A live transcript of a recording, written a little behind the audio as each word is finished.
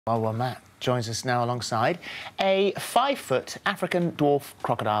Well, Matt joins us now alongside a 5-foot African dwarf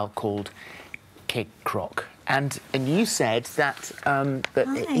crocodile called King Croc. And you said that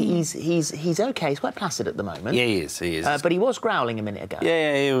he's okay. He's quite placid at the moment. Yeah, he is. But he was growling a minute ago.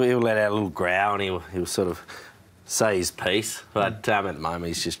 Yeah, he'll let out a little growl and he'll sort of say his piece. But at the moment,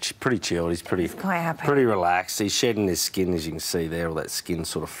 he's just pretty chilled. He's quite happy. Pretty relaxed. He's shedding his skin, as you can see there. All that skin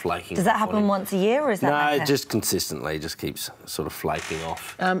sort of flaking. Does that happen once a year, or is that? No, just consistently. It just keeps sort of flaking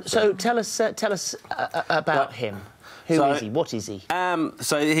off. So tell us about him. Who is he? What is he?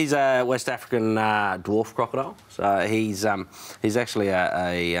 So he's a West African dwarf crocodile. So he's actually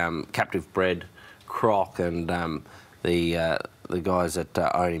a captive bred croc, and the guys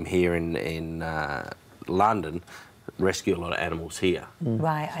that own him here in London rescue a lot of animals here.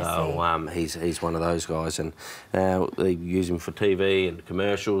 Right, I see. So he's one of those guys, and they use him for TV and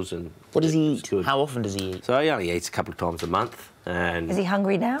commercials. And what does he eat? How often does he eat? So he only eats a couple of times a month. And is he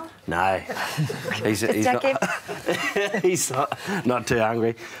hungry now? No, he's not too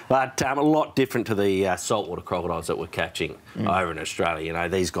hungry, but a lot different to the saltwater crocodiles that we're catching over in Australia. You know,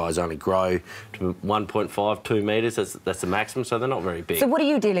 these guys only grow to 1.5, 2 metres. That's the maximum, so they're not very big. So what are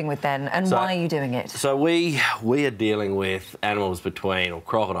you dealing with then, and why are you doing it? So we are dealing with animals or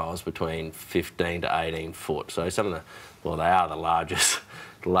crocodiles between 15 to 18 foot. So some of they are the largest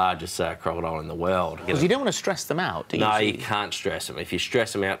crocodile in the world. Because you don't want to stress them out, do you? No, you can't stress them. If you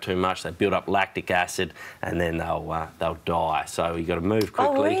stress them out too much, they build up lactic acid, and then they'll die. So you've got to move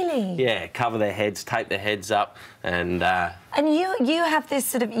quickly. Oh, really? Yeah, cover their heads, tape their heads up, and... And you have this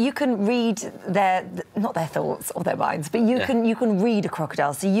sort of, you can read not their thoughts or their minds, but you can read a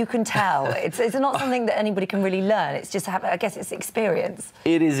crocodile, so you can tell. It's not something that anybody can really learn. It's just, I guess it's experience.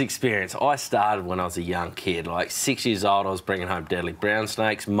 It is experience. I started when I was a young kid, like 6 years old. I was bringing home deadly brown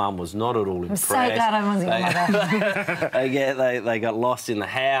snakes. Mum was not at all impressed. I'm so glad I wasn't your mother. they got lost in the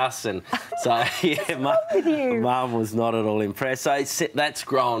house, and so yeah, Mum was not at all impressed. So that's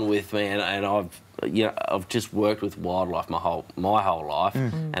grown with me, and I've just worked with wildlife my whole life,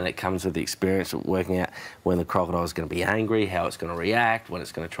 and it comes with the experience of working out when the crocodile is going to be angry, how it's going to react, when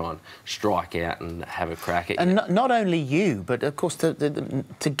it's going to try and strike out and have a crack at you. And not only you, but of course to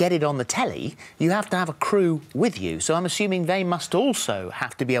get it on the telly, you have to have a crew with you. So I'm assuming they must also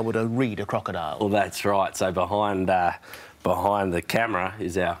have to be able to read a crocodile. Well, that's right. So behind the camera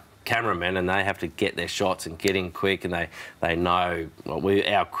is our cameramen, and they have to get their shots and get in quick, and they know,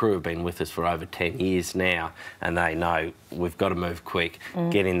 our crew have been with us for over 10 years now, and they know we've got to move quick,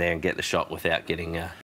 get in there and get the shot without getting